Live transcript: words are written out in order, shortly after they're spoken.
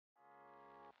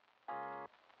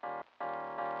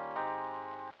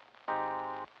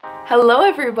Hello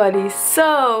everybody!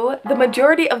 So, the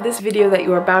majority of this video that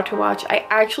you are about to watch, I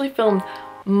actually filmed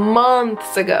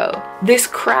months ago. This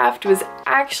craft was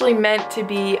actually meant to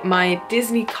be my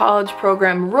Disney college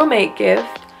program roommate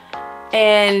gift,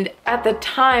 and at the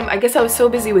time, I guess I was so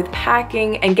busy with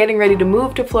packing and getting ready to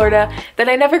move to Florida that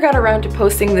I never got around to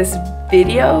posting this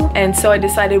video, and so I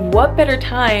decided what better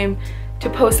time to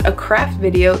post a craft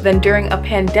video than during a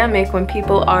pandemic when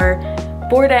people are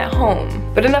bored at home.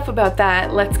 But enough about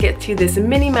that, let's get to this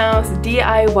Minnie Mouse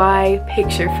DIY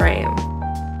picture frame.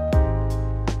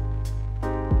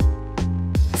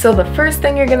 So the first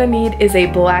thing you're gonna need is a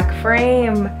black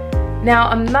frame. Now,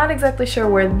 I'm not exactly sure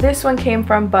where this one came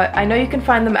from, but I know you can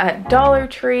find them at Dollar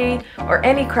Tree or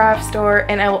any craft store,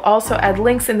 and I will also add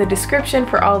links in the description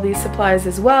for all these supplies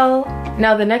as well.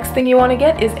 Now, the next thing you want to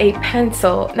get is a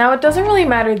pencil. Now, it doesn't really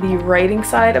matter the writing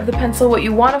side of the pencil. What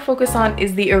you want to focus on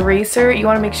is the eraser. You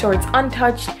want to make sure it's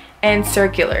untouched and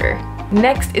circular.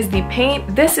 Next is the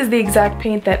paint. This is the exact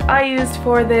paint that I used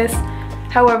for this.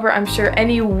 However, I'm sure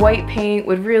any white paint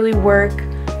would really work.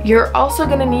 You're also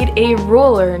gonna need a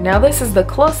ruler. Now, this is the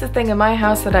closest thing in my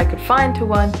house that I could find to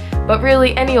one, but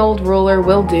really any old ruler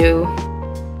will do.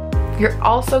 You're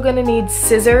also gonna need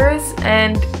scissors,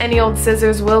 and any old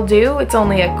scissors will do. It's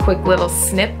only a quick little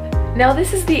snip. Now,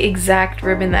 this is the exact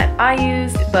ribbon that I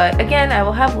used, but again, I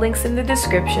will have links in the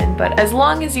description. But as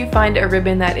long as you find a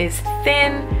ribbon that is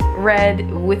thin, red,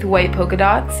 with white polka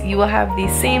dots, you will have the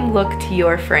same look to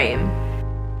your frame.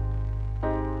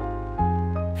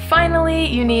 Finally,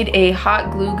 you need a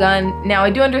hot glue gun. Now, I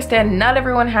do understand not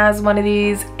everyone has one of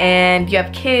these and you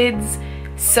have kids,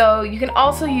 so you can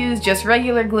also use just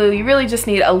regular glue. You really just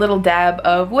need a little dab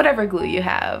of whatever glue you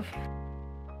have.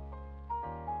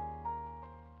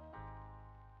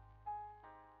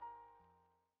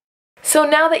 So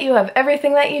now that you have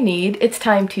everything that you need, it's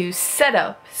time to set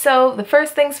up. So the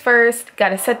first things first,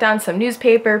 gotta set down some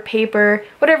newspaper, paper,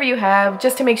 whatever you have,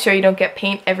 just to make sure you don't get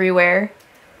paint everywhere.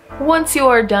 Once you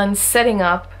are done setting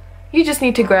up, you just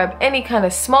need to grab any kind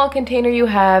of small container you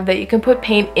have that you can put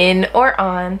paint in or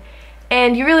on,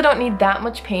 and you really don't need that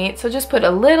much paint, so just put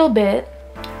a little bit.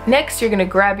 Next, you're gonna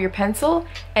grab your pencil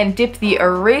and dip the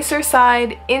eraser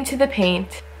side into the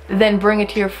paint, then bring it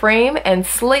to your frame and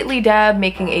slightly dab,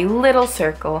 making a little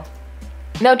circle.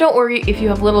 Now, don't worry if you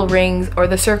have little rings or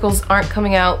the circles aren't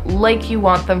coming out like you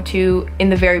want them to in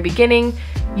the very beginning.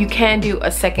 You can do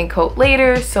a second coat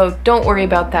later, so don't worry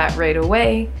about that right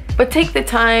away. But take the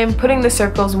time putting the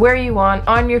circles where you want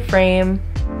on your frame.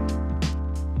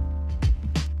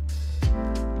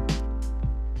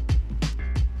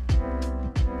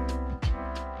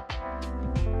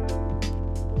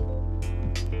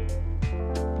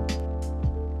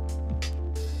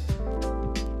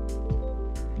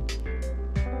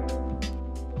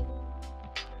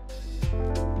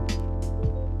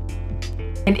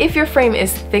 And if your frame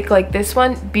is thick like this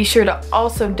one, be sure to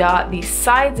also dot the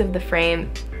sides of the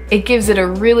frame. It gives it a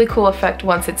really cool effect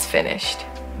once it's finished.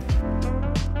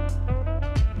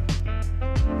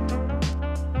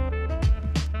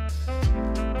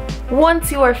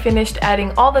 Once you are finished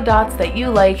adding all the dots that you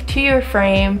like to your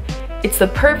frame, it's the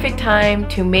perfect time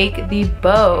to make the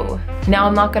bow. Now,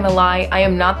 I'm not gonna lie, I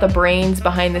am not the brains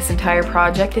behind this entire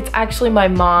project. It's actually my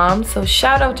mom, so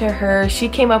shout out to her. She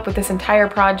came up with this entire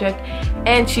project,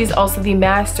 and she's also the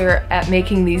master at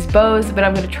making these bows, but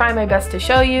I'm gonna try my best to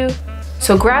show you.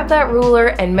 So grab that ruler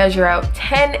and measure out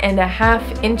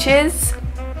 10.5 inches.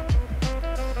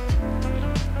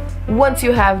 Once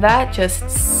you have that, just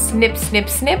snip, snip,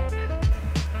 snip,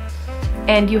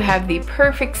 and you have the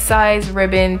perfect size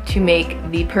ribbon to make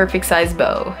the perfect size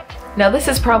bow. Now, this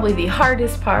is probably the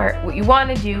hardest part. What you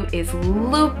want to do is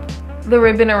loop the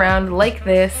ribbon around like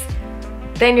this.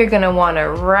 Then you're going to want to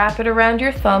wrap it around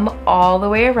your thumb all the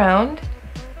way around.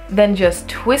 Then just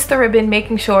twist the ribbon,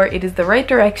 making sure it is the right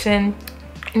direction.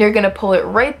 And you're going to pull it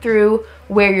right through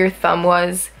where your thumb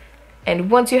was.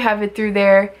 And once you have it through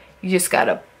there, you just got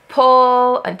to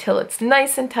pull until it's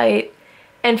nice and tight.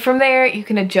 And from there, you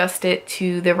can adjust it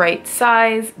to the right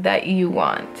size that you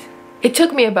want. It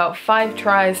took me about 5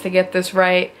 tries to get this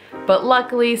right, but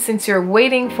luckily, since you're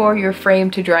waiting for your frame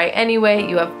to dry anyway,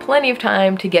 you have plenty of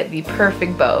time to get the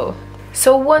perfect bow.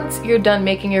 So once you're done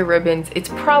making your ribbons, it's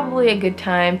probably a good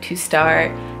time to start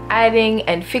adding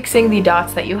and fixing the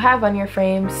dots that you have on your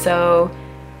frame. So,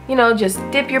 you know, just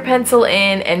dip your pencil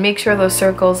in and make sure those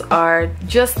circles are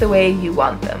just the way you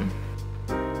want them.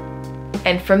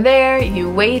 And from there,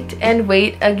 you wait and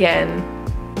wait again.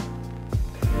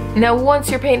 Now, once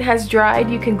your paint has dried,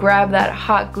 you can grab that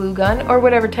hot glue gun or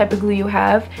whatever type of glue you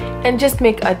have and just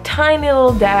make a tiny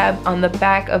little dab on the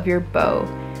back of your bow.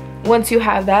 Once you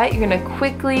have that, you're gonna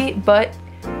quickly but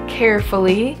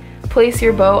carefully place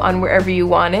your bow on wherever you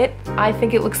want it. I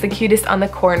think it looks the cutest on the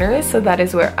corners, so that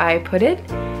is where I put it.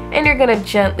 And you're gonna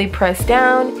gently press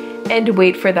down and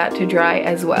wait for that to dry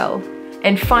as well.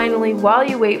 And finally, while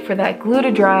you wait for that glue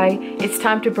to dry, it's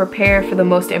time to prepare for the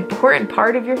most important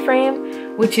part of your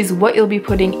frame, which is what you'll be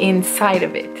putting inside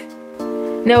of it.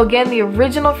 Now again, the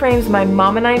original frames my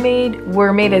mom and I made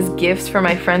were made as gifts for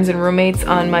my friends and roommates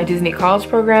on my Disney college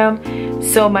program.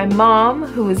 So my mom,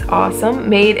 who is awesome,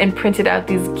 made and printed out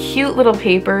these cute little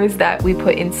papers that we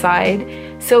put inside.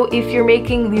 So if you're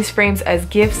making these frames as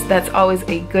gifts, that's always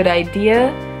a good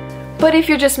idea. But if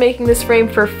you're just making this frame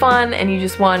for fun and you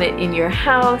just want it in your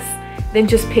house, then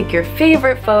just pick your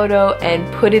favorite photo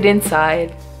and put it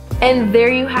inside. And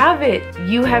there you have it.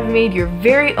 You have made your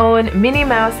very own Minnie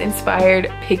Mouse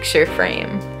inspired picture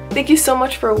frame. Thank you so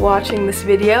much for watching this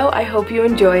video. I hope you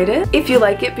enjoyed it. If you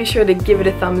like it, be sure to give it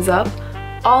a thumbs up.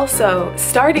 Also,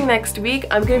 starting next week,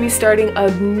 I'm going to be starting a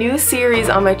new series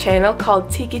on my channel called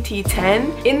Tiki Tea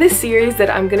 10. In this series that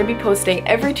I'm going to be posting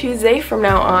every Tuesday from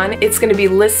now on, it's going to be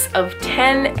lists of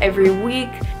 10 every week,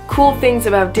 cool things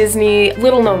about Disney,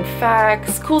 little known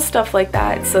facts, cool stuff like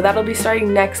that. So that'll be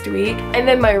starting next week. And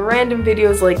then my random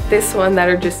videos like this one that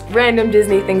are just random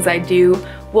Disney things I do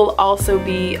will also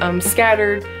be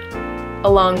scattered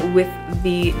along with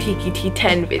the Tiki Tea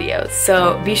 10 videos.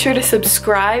 So be sure to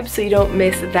subscribe so you don't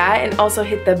miss that, and also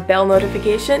hit the bell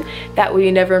notification, that way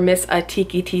you never miss a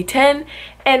Tiki Tea 10,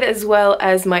 and as well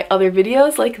as my other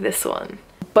videos like this one.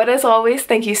 But as always,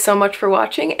 thank you so much for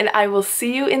watching, and I will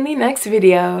see you in the next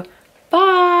video.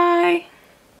 Bye!